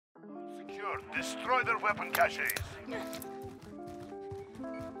secured. Destroy their weapon caches.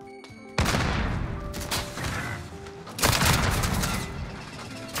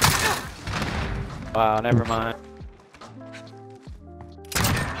 Wow, never mind.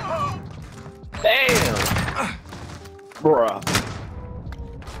 Damn! Bruh.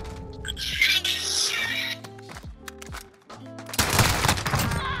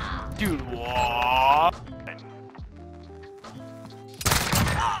 Dude, what?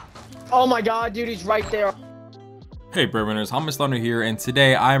 Oh my god, dude, he's right there. Hey Breadwinners, HummusThunder here, and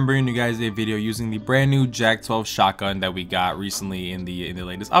today I am bringing you guys a video using the brand new JAK-12 shotgun that we got recently in the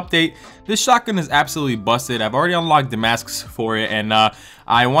latest update. This shotgun is absolutely busted. I've already unlocked the masks for it, and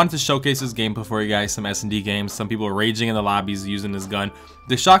I wanted to showcase this gameplay for you guys. Some S&D games, some people are raging in the lobbies using this gun.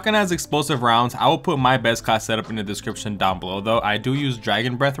 The shotgun has explosive rounds. I will put my best class setup in the description down below, though. I do use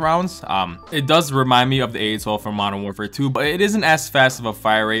Dragon Breath rounds. It does remind me of the JAK-12 from Modern Warfare 2, but it isn't as fast of a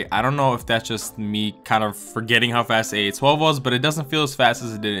fire rate. I don't know if that's just me kind of forgetting how fast the JAK-12 was, but it doesn't feel as fast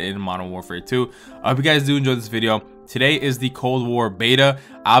as it did in Modern Warfare 2. I hope you guys do enjoy this video. Today is the Cold War beta.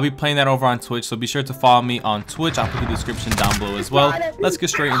 I'll be playing that over on Twitch, so be sure to follow me on Twitch. I'll put the description down below as well. Let's get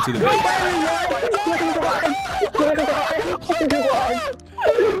straight into the video.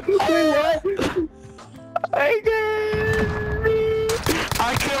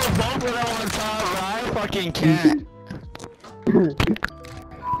 I killed both of them on top, right? I fucking can't.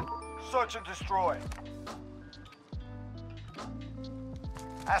 Search and destroy.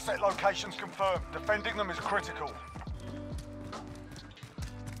 Asset locations confirmed. Defending them is critical.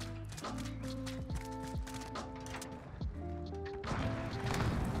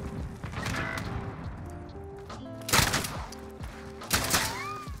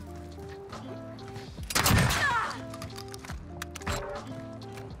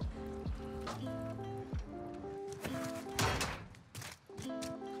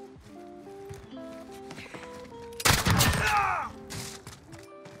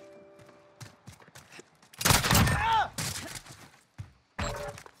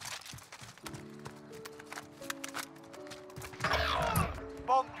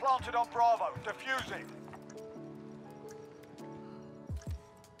 Bomb planted on Bravo. Defusing.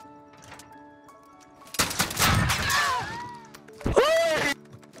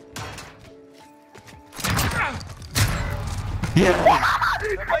 Yeah.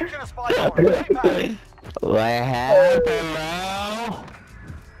 They're making a spy point. Keep at it. What happened, bro?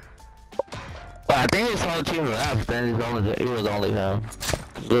 Well, I think his whole team left, then it was only him.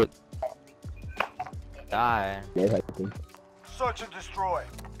 Look. Die. Search and destroy.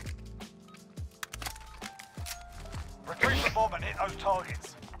 Retrieve the bomb and hit those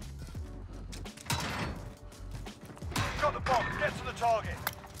targets. Got the bomb. Get to the target.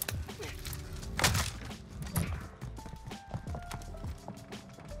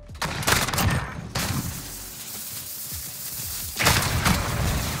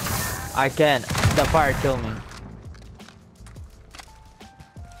 I can't. The fire killed me.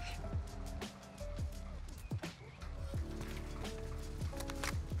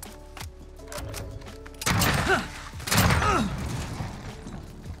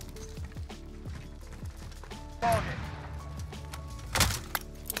 Target.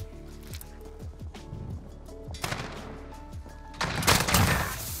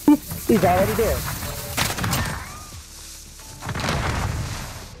 He's already there.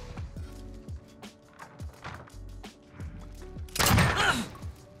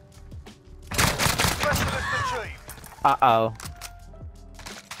 Specialist achieved. Uh-oh.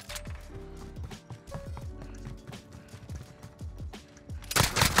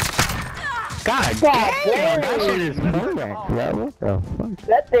 God damn, that shit is correct, bro. What the fuck?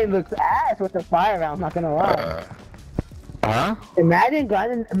 That thing looks ass with the fire round, I'm not gonna lie. Huh? Imagine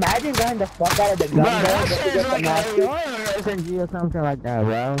grinding the fuck out of the gun. Bro, that just to shit get is the like mask a SNG or something like that,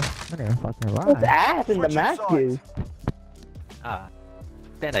 bro. What the fucking lie? It's ass in the Switching mask sides. use.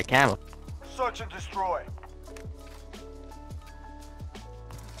 Stand a camera. Search and destroy.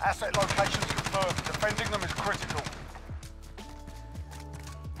 Asset locations confirmed. Defending them is critical.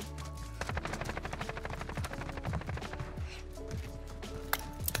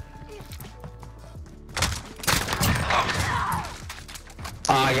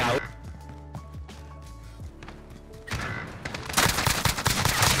 Oh, yeah.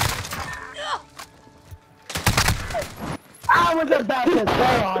 I was about to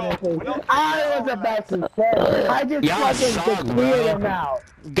say, honestly. I was about to say. I just fucking cleared him out.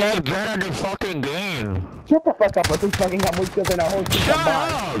 Get better the fucking game. Shut the fuck up, but we fucking got more kills than a whole team Shut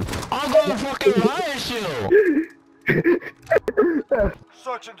combined. up! I'm gonna fucking riot you!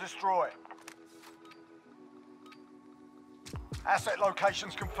 Search and destroy. Asset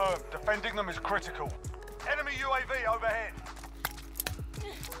locations confirmed. Defending them is critical. Enemy UAV overhead.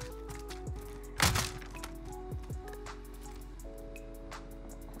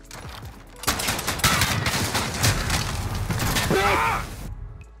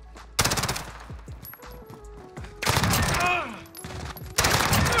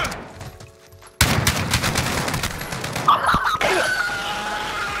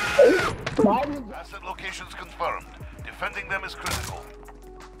 Asset locations confirmed. Defending them is critical.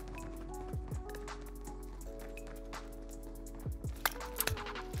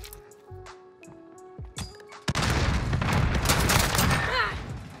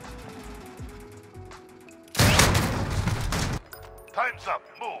 Time's up.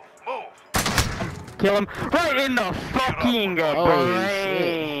 Move. Kill him right in the fucking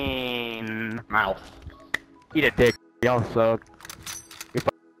brain. Mouth. Eat a dick. Y'all suck. You're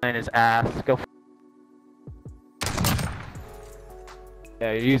in his ass. Go.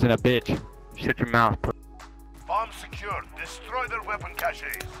 Yeah, you're using a bitch. Shut your mouth. Bomb secured. Destroy their weapon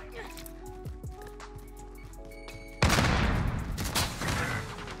caches.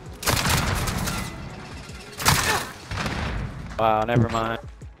 Wow, never mind.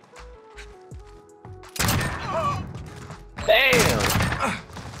 Damn!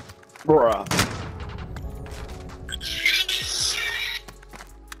 Bruh.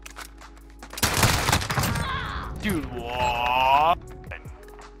 Dude, what?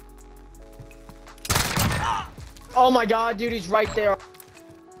 Oh my god, dude, he's right there.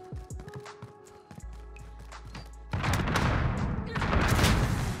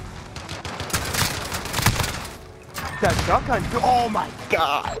 That shotgun. Oh my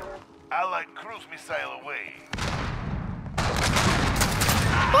god. Allied cruise missile away.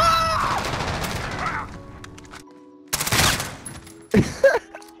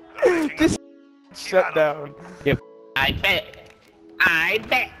 Just shut down. I bet.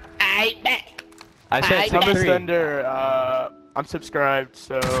 I said HummusThunder, I'm subscribed,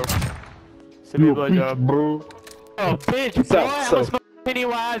 so send me a blowjob. bro. Oh, bitch, boy, I'm gonna smoke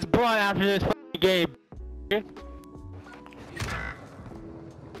Pennywise blunt after this fucking game.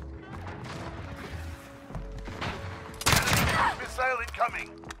 Missile incoming.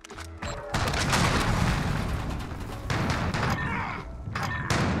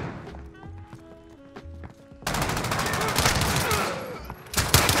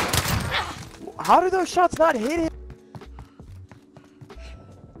 How do those shots not hit him?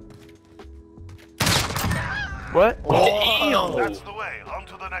 What? Oh, that's the way. On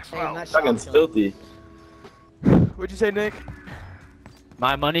to the next round. Shotgun's filthy. What'd you say, Nick?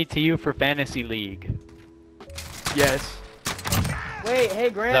 My money to you for Fantasy League. Yes. Wait, hey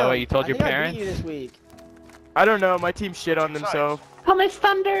Graham. Is that what you told your I think parents? I beat you this week. I don't know, my team shit on themselves.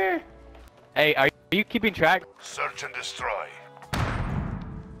 HummusThunder! Hey, are you keeping track? Search and destroy.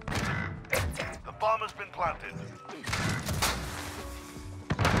 The bomb has been planted.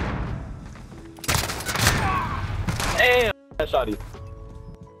 Damn! I shot you.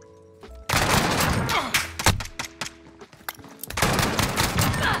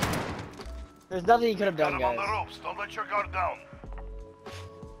 There's nothing you could have Got done, him on the guys. ropes. Don't let your guard down.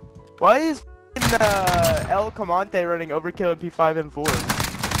 Why is El Comante running overkill in P5 and 4?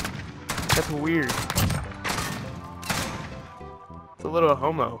 That's weird. It's a little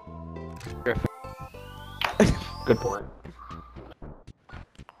homo. Good point.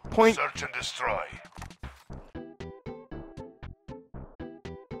 Point. Search and destroy.